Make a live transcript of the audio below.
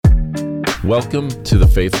Welcome to The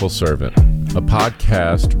Faithful Servant, a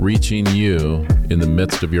podcast reaching you in the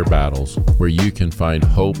midst of your battles, where you can find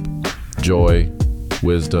hope, joy,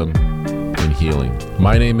 wisdom, and healing.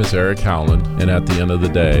 My name is Eric Howland, and at the end of the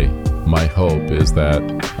day, my hope is that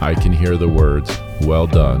I can hear the words, "Well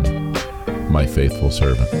done, my faithful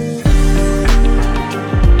servant."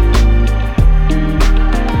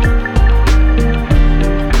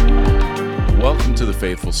 Welcome to The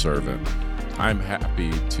Faithful Servant. I'm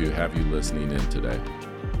happy to have you listening in today.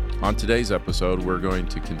 On today's episode, we're going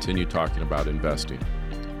to continue talking about investing.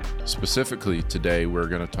 Specifically, today, we're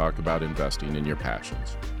going to talk about investing in your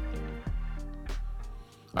passions.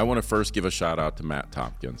 I want to first give a shout out to Matt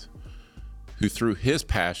Tompkins, who through his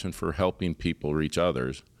passion for helping people reach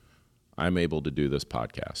others, I'm able to do this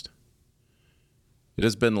podcast. It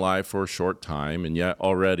has been live for a short time, and yet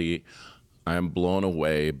already I am blown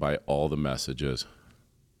away by all the messages.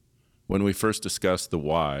 When we first discussed the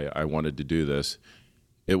why I wanted to do this,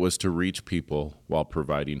 it was to reach people while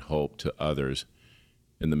providing hope to others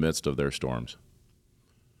in the midst of their storms.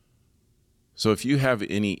 So if you have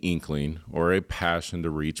any inkling or a passion to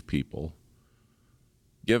reach people,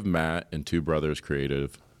 give Matt and Two Brothers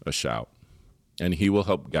Creative a shout, and he will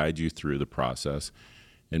help guide you through the process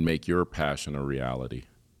and make your passion a reality.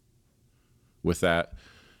 With that,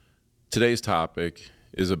 today's topic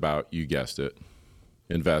is about, you guessed it,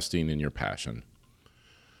 investing in your passion.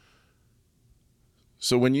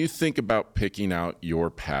 So when you think about picking out your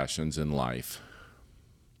passions in life,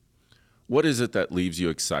 what is it that leaves you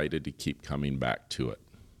excited to keep coming back to it?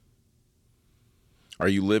 Are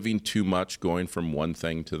you living too much, going from one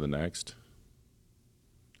thing to the next?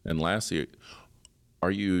 And lastly,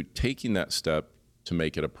 are you taking that step to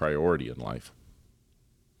make it a priority in life?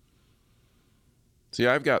 See,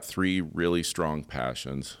 I've got three really strong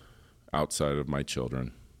passions outside of my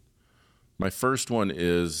children. My first one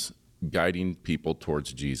is guiding people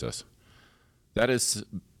towards Jesus. That has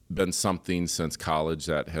been something since college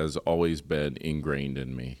that has always been ingrained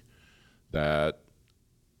in me, that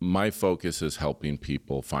my focus is helping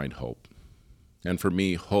people find hope. And for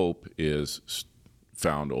me, hope is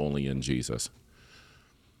found only in Jesus.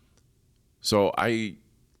 So I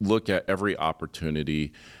look at every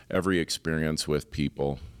opportunity, every experience with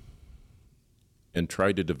people, and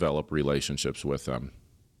try to develop relationships with them.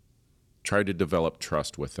 Try to develop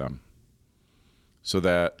trust with them so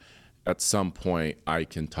that at some point I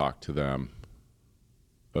can talk to them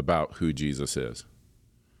about who Jesus is.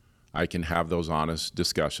 I can have those honest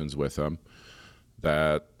discussions with them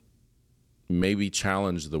that maybe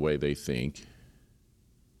challenge the way they think,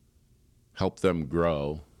 help them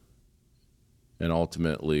grow, and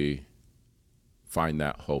ultimately find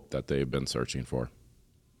that hope that they've been searching for.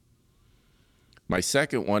 My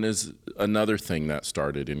second one is another thing that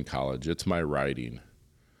started in college. It's my writing.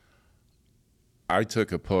 I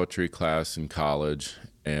took a poetry class in college,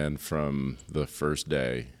 and from the first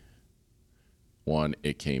day, one,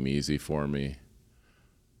 it came easy for me,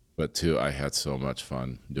 but two, I had so much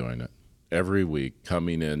fun doing it. Every week,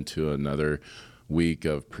 coming into another week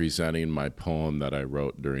of presenting my poem that I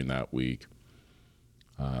wrote during that week.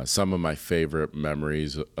 Some of my favorite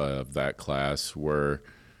memories of that class were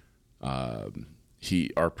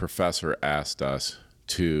our professor asked us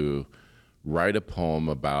to write a poem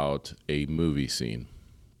about a movie scene.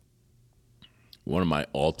 One of my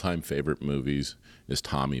all-time favorite movies is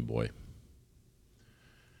Tommy Boy.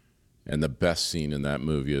 And the best scene in that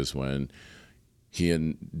movie is when he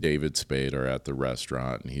and David Spade are at the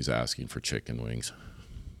restaurant and he's asking for chicken wings.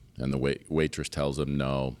 And the waitress tells him,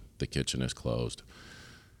 no, the kitchen is closed.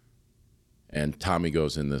 And Tommy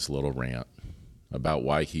goes in this little rant about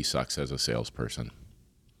why he sucks as a salesperson.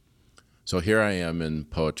 So here I am in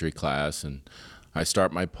poetry class, and I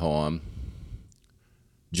start my poem.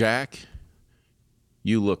 Jack,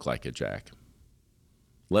 you look like a jack.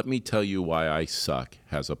 Let me tell you why I suck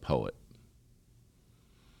as a poet.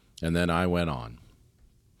 And then I went on.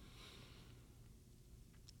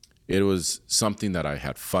 It was something that I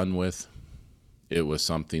had fun with. It was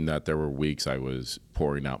something that there were weeks I was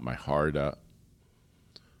pouring out my heart up,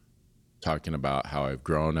 talking about how I've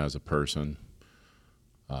grown as a person,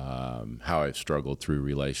 how I've struggled through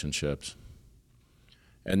relationships.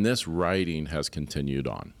 And this writing has continued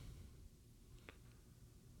on.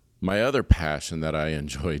 My other passion that I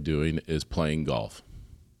enjoy doing is playing golf.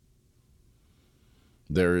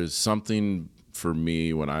 There is something for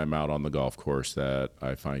me when I'm out on the golf course that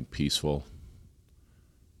I find peaceful.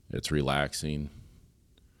 It's relaxing.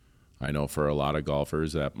 I know for a lot of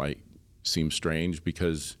golfers that might seem strange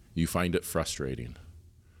because you find it frustrating.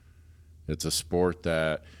 It's a sport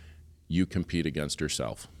that you compete against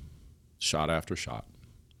yourself, shot after shot.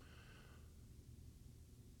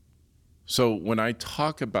 So when I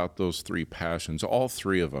talk about those three passions, all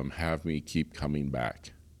three of them have me keep coming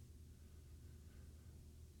back.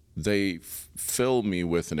 They fill me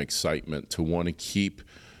with an excitement to want to keep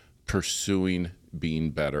pursuing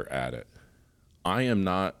being better at it. I am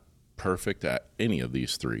not perfect at any of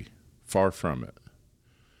these three, far from it.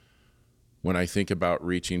 When I think about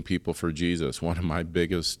reaching people for Jesus, one of my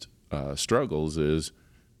biggest struggles is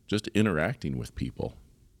just interacting with people.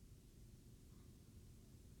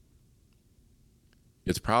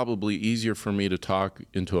 It's probably easier for me to talk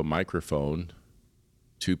into a microphone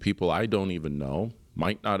to people I don't even know,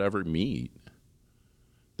 might not ever meet,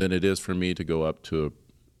 than it is for me to go up to a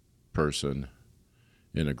person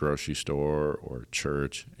in a grocery store or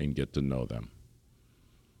church and get to know them.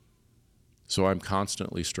 So I'm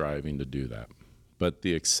constantly striving to do that. But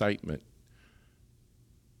the excitement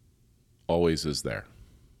always is there.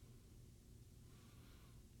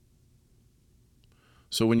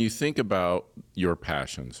 So when you think about your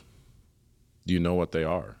passions, do you know what they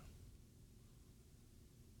are?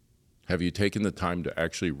 Have you taken the time to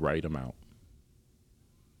actually write them out?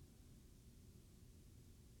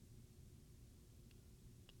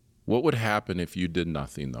 What would happen if you did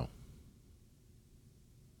nothing, though?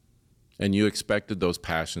 And you expected those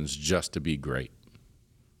passions just to be great?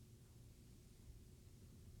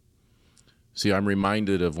 See, I'm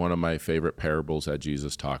reminded of one of my favorite parables that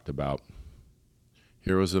Jesus talked about.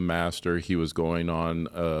 Here was a master. He was going on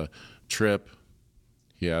a trip.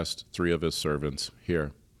 He asked three of his servants,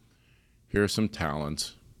 here are some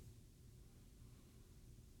talents.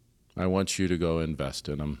 I want you to go invest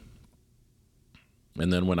in them.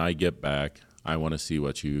 And then when I get back, I want to see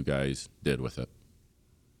what you guys did with it.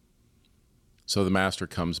 So the master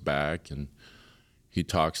comes back and he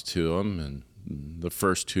talks to them, and the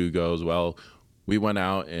first two goes, well, we went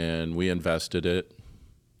out and we invested it,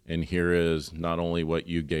 and here is not only what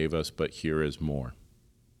you gave us, but here is more.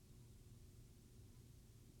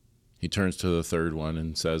 He turns to the third one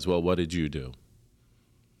and says, well, what did you do?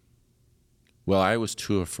 Well, I was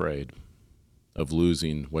too afraid of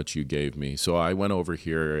losing what you gave me, so I went over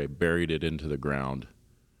here, I buried it into the ground,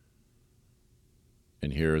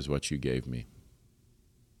 and here is what you gave me.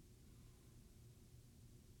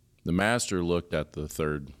 The master looked at the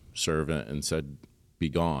third servant and said, be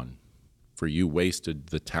gone, for you wasted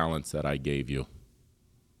the talents that I gave you.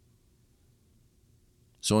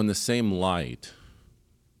 So in the same light,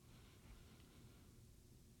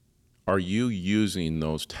 are you using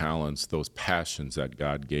those talents, those passions that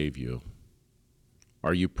God gave you?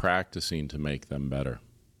 Are you practicing to make them better?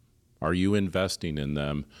 Are you investing in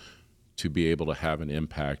them to be able to have an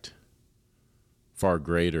impact far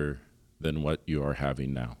greater than what you are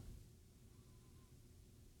having now?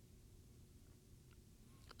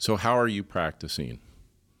 So how are you practicing?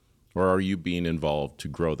 Or are you being involved to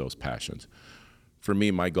grow those passions? For me,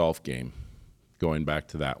 my golf game, going back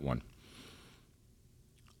to that one,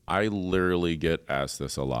 I literally get asked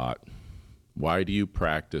this a lot. Why do you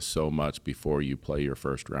practice so much before you play your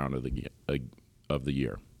first round of the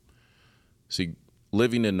year? See,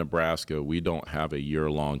 living in Nebraska, we don't have a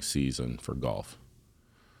year-long season for golf.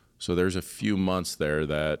 So there's a few months there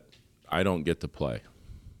that I don't get to play.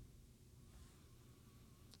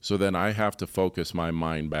 So then I have to focus my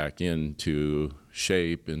mind back into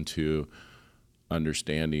shape, into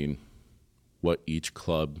understanding what each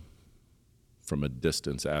club, from a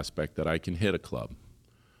distance aspect, that I can hit a club.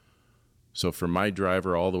 So from my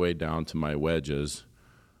driver all the way down to my wedges,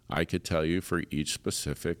 I could tell you for each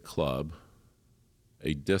specific club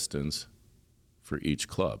a distance for each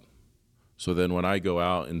club. So then when I go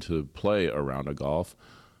out into play a round of golf,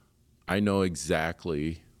 I know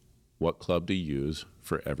exactly what club to use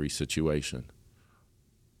for every situation.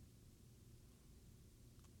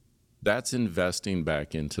 That's investing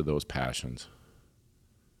back into those passions.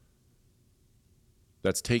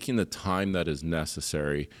 That's taking the time that is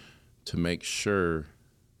necessary to make sure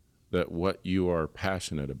that what you are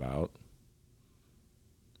passionate about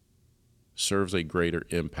serves a greater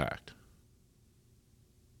impact.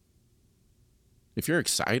 If you're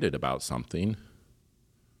excited about something,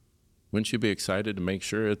 wouldn't you be excited to make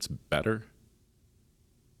sure it's better?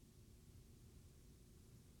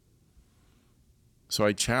 So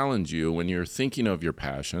I challenge you, when you're thinking of your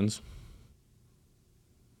passions,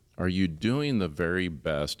 are you doing the very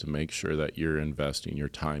best to make sure that you're investing your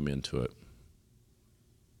time into it?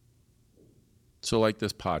 So like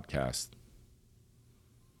this podcast.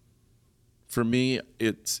 For me,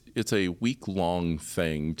 it's a week-long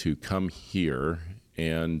thing to come here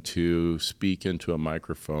and to speak into a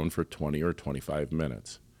microphone for 20 or 25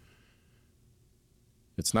 minutes.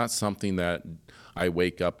 It's not something that I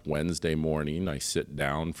wake up Wednesday morning, I sit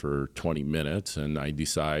down for 20 minutes, and I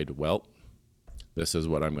decide, well, this is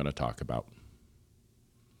what I'm going to talk about.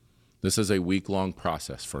 This is a week-long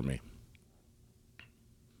process for me.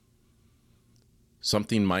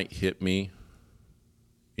 Something might hit me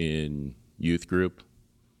in youth group.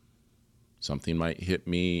 Something might hit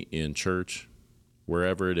me in church,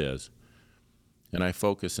 wherever it is, and I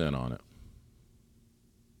focus in on it.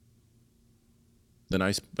 Then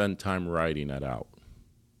I spend time writing it out.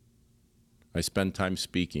 I spend time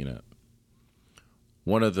speaking it.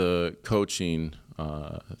 One of the coaching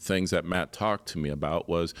things that Matt talked to me about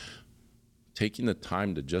was taking the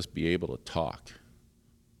time to just be able to talk.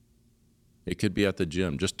 It could be at the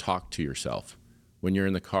gym, just talk to yourself. When you're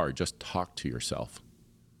in the car, just talk to yourself.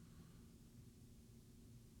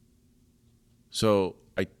 So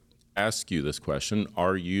I ask you this question,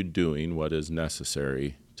 are you doing what is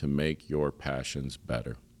necessary to make your passions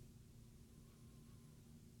better?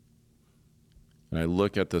 And I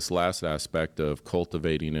look at this last aspect of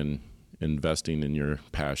cultivating and investing in your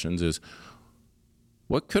passions is,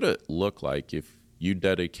 what could it look like if you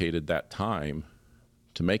dedicated that time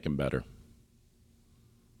to make them better?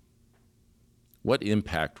 What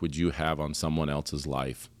impact would you have on someone else's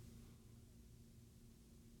life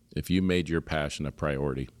if you made your passion a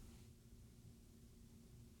priority?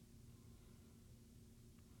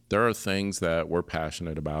 There are things that we're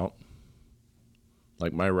passionate about,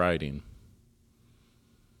 like my writing.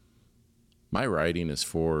 My writing is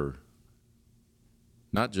for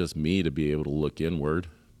not just me to be able to look inward,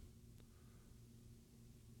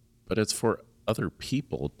 but it's for other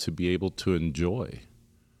people to be able to enjoy.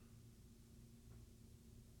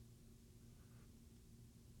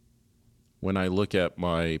 When I look at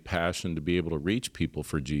my passion to be able to reach people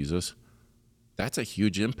for Jesus, that's a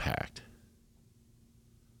huge impact.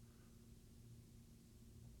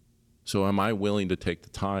 So am I willing to take the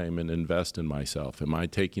time and invest in myself? Am I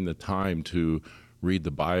taking the time to read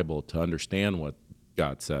the Bible, to understand what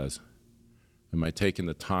God says? Am I taking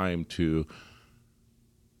the time to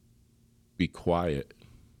be quiet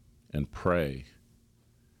and pray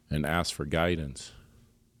and ask for guidance?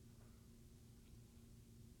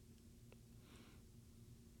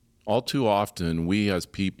 All too often, we as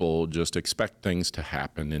people just expect things to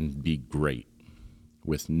happen and be great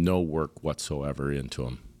with no work whatsoever into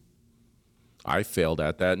them. I failed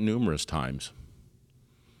at that numerous times.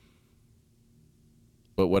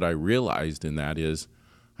 But what I realized in that is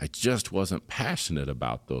I just wasn't passionate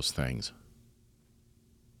about those things.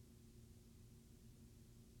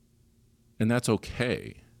 And that's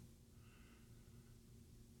okay.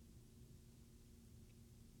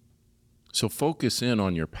 So focus in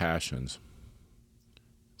on your passions.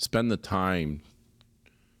 Spend the time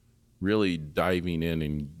really diving in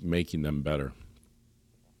and making them better.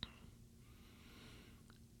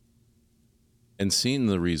 And seeing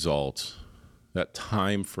the results, that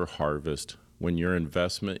time for harvest, when your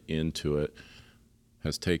investment into it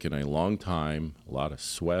has taken a long time, a lot of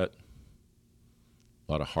sweat,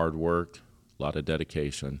 a lot of hard work, a lot of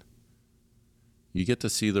dedication, you get to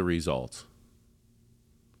see the results.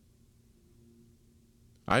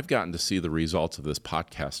 I've gotten to see the results of this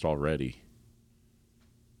podcast already.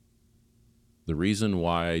 The reason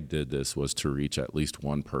why I did this was to reach at least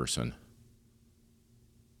one person.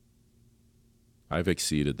 I've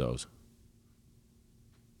exceeded those.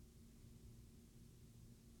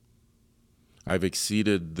 I've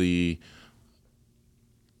exceeded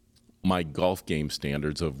my golf game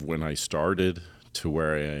standards of when I started to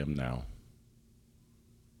where I am now.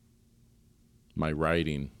 My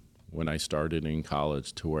writing, when I started in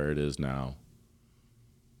college to where it is now.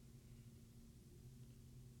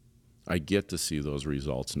 I get to see those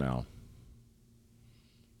results now.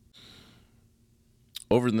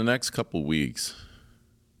 Over the next couple weeks,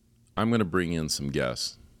 I'm going to bring in some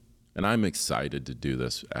guests, and I'm excited to do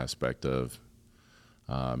this aspect of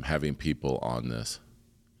having people on this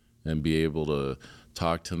and be able to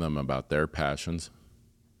talk to them about their passions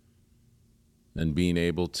and being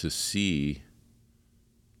able to see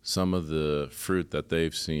some of the fruit that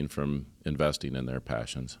they've seen from investing in their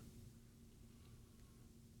passions.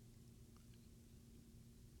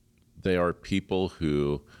 They are people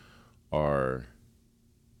who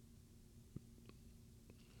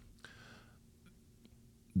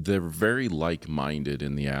they're very like-minded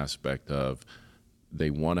in the aspect of they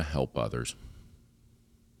want to help others.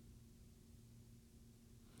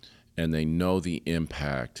 And they know the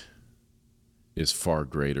impact is far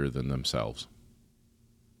greater than themselves.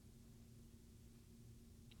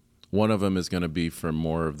 One of them is going to be from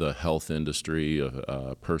more of the health industry,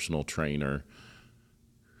 a personal trainer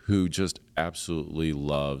who just absolutely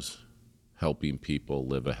loves helping people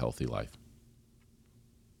live a healthy life.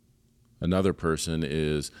 Another person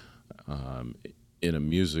is in a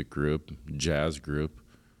music group, jazz group,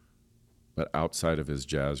 but outside of his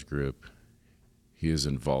jazz group, he is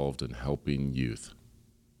involved in helping youth.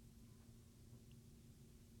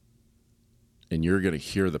 And you're going to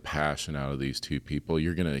hear the passion out of these two people.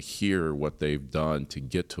 You're going to hear what they've done to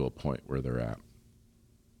get to a point where they're at.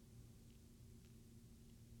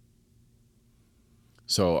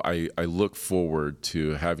 So I look forward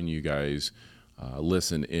to having you guys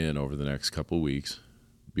listen in over the next couple weeks,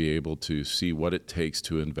 be able to see what it takes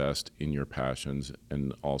to invest in your passions,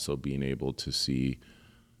 and also being able to see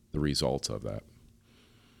the results of that.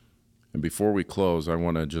 And before we close, I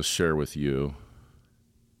want to just share with you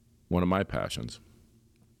one of my passions.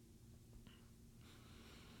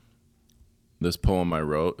 This poem I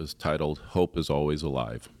wrote is titled, "Hope is Always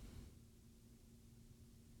Alive."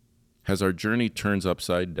 As our journey turns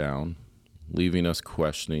upside down, leaving us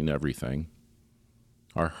questioning everything,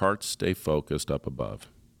 our hearts stay focused up above,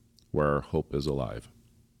 where our hope is alive.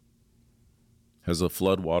 As the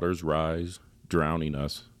floodwaters rise, drowning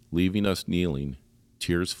us, leaving us kneeling,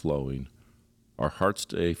 tears flowing, our hearts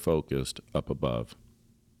stay focused up above,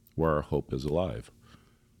 where our hope is alive.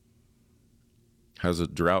 As the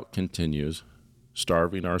drought continues,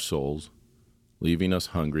 starving our souls, leaving us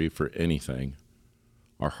hungry for anything,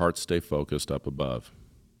 our hearts stay focused up above,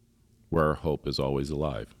 where our hope is always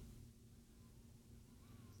alive.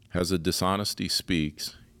 As the dishonesty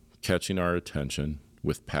speaks, catching our attention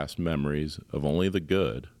with past memories of only the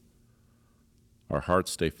good, our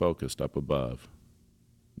hearts stay focused up above,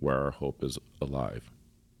 where our hope is alive.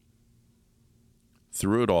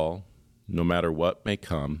 Through it all, no matter what may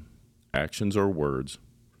come, actions or words,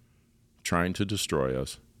 trying to destroy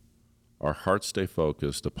us, our hearts stay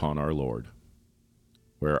focused upon our Lord,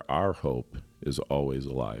 where our hope is always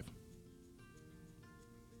alive.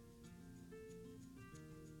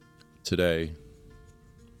 Today,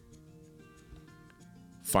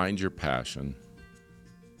 find your passion,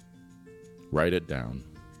 write it down,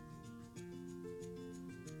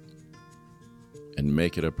 and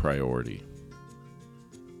make it a priority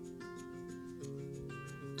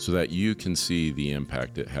so that you can see the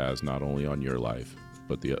impact it has not only on your life,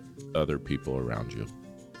 but the other people around you.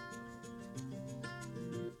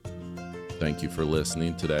 Thank you for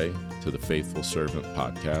listening today to the Faithful Servant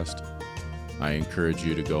podcast. I encourage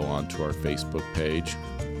you to go onto our Facebook page,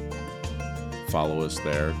 follow us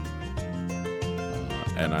there.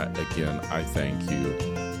 And I thank you.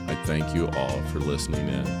 I thank you all for listening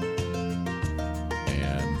in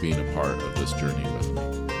and being a part of this journey with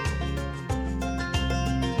me.